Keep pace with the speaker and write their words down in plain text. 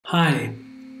Hi!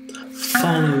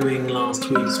 Following last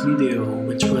week's video,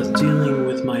 which was dealing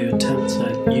with my attempts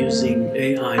at using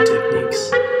AI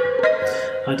techniques,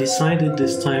 I decided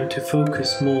this time to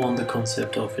focus more on the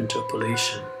concept of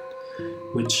interpolation,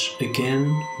 which again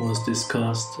was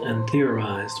discussed and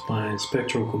theorized by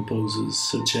spectral composers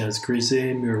such as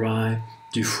Grisey, Murray,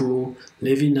 Dufour,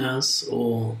 Levinas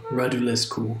or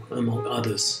Radulescu, among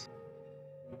others.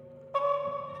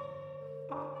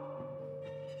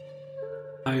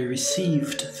 I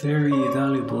received very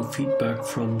valuable feedback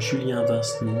from Julien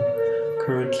Vasnou,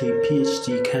 currently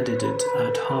PhD candidate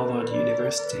at Harvard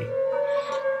University.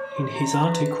 In his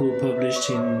article published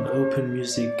in Open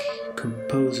Music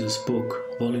Composers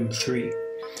Book, Volume 3,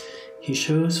 he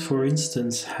shows, for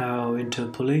instance, how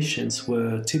interpolations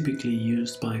were typically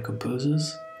used by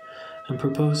composers and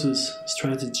proposes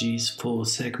strategies for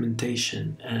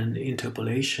segmentation and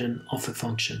interpolation of a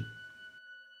function.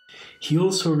 He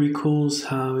also recalls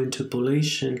how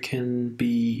interpolation can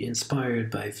be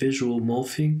inspired by visual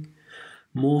morphing,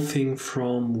 morphing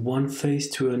from one face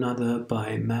to another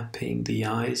by mapping the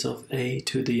eyes of A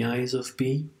to the eyes of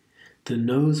B, the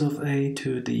nose of A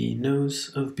to the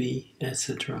nose of B,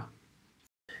 etc.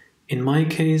 In my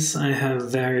case, I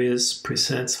have various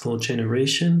presets for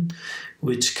generation,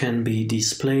 which can be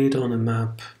displayed on a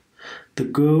map. The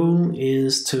goal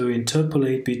is to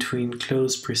interpolate between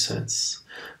closed presets.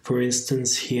 For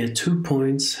instance, here 2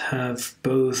 points have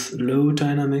both low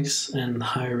dynamics and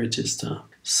high register.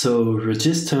 So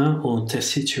register or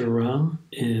tessitura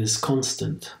is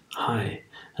constant, high,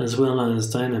 as well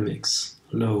as dynamics,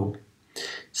 low.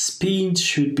 Speed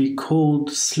should be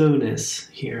called slowness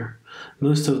here,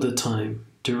 most of the time.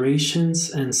 Durations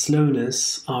and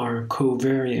slowness are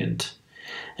covariant,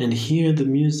 and here the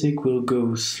music will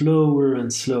go slower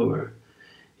and slower.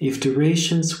 If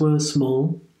durations were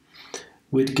small,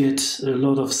 we'd get a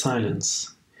lot of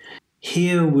silence.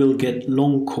 Here we'll get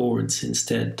long chords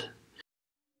instead.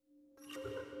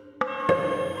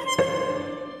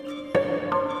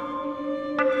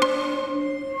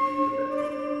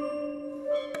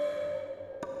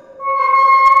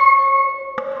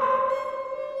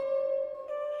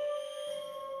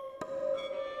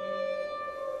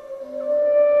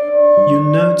 You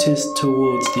notice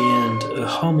towards the end a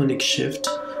harmonic shift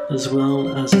as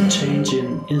well as a change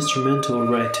in instrumental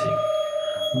writing,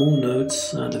 more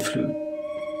notes at the flute.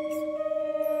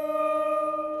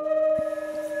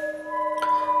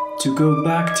 To go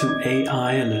back to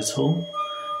AI a little,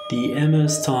 the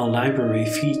ml.star library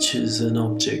features an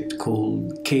object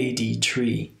called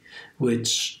KD-tree,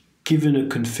 which, given a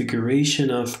configuration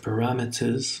of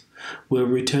parameters, will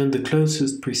return the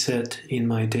closest preset in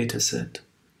my dataset.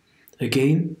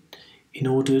 Again, in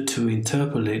order to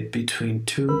interpolate between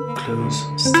two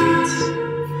closed states.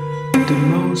 The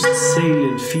most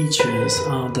salient features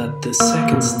are that the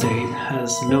second state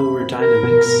has lower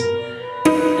dynamics,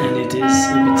 and it is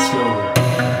a bit slower.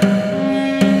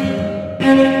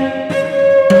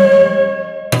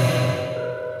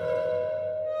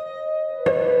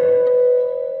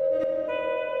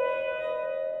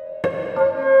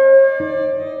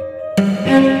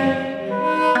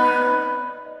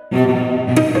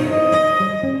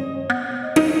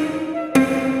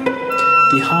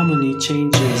 The harmony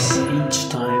changes each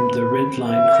time the red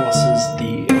line crosses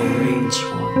the orange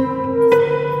one.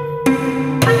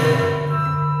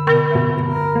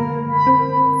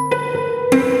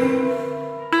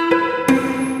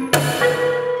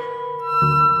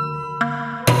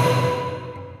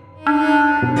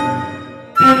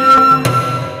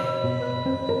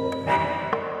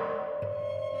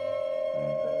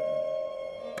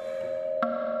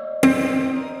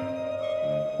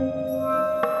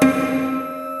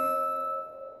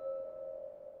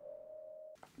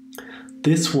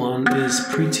 This one is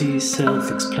pretty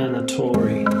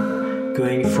self-explanatory,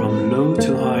 going from low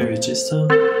to high register,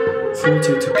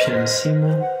 forte to pianissimo,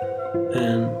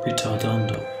 and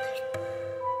ritardando.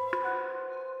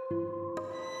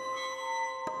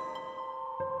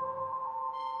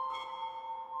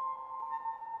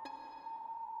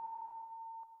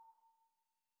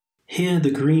 Here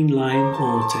the green line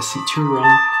or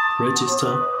tessitura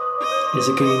register is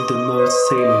again the most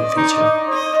salient feature.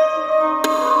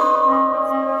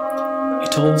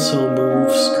 It also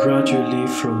moves gradually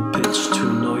from pitch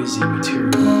to noisy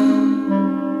material.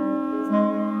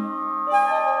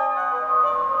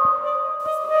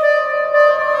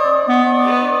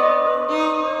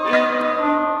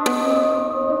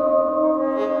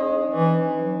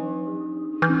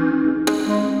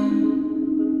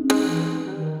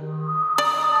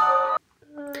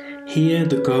 Here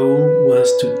the goal was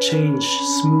to change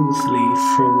smoothly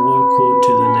from one chord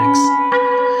to the next,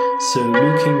 So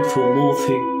looking for more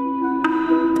things.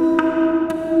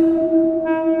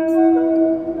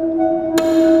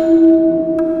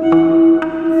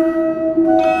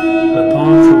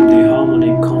 Apart from the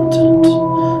harmonic content,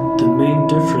 the main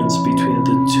difference between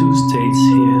the two states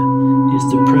here is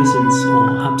the presence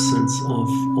or absence of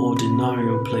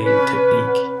ordinario playing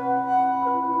technique,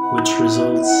 which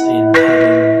results in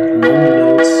having long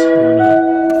notes or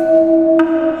none.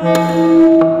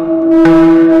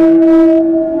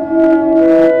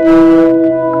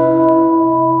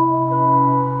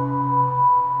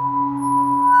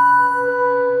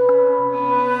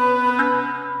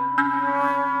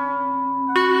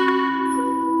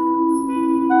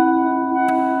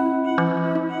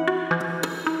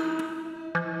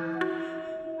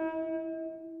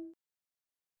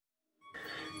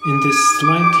 In this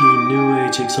slightly New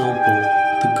Age example,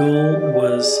 the goal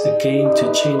was again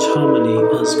to change harmony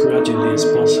as gradually as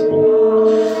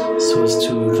possible, so as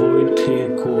to avoid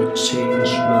clear chord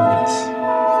change moments.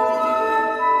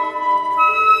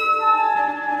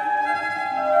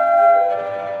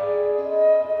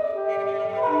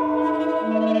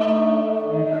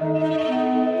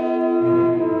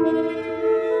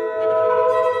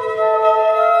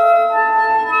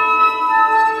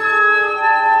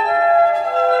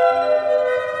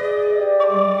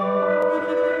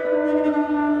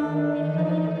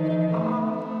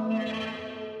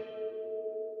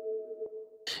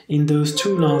 In those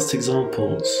two last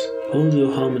examples,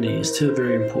 although harmony is still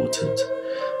very important,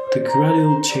 the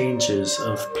gradual changes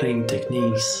of playing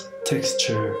techniques,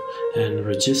 texture, and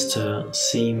register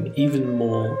seem even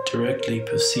more directly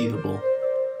perceivable.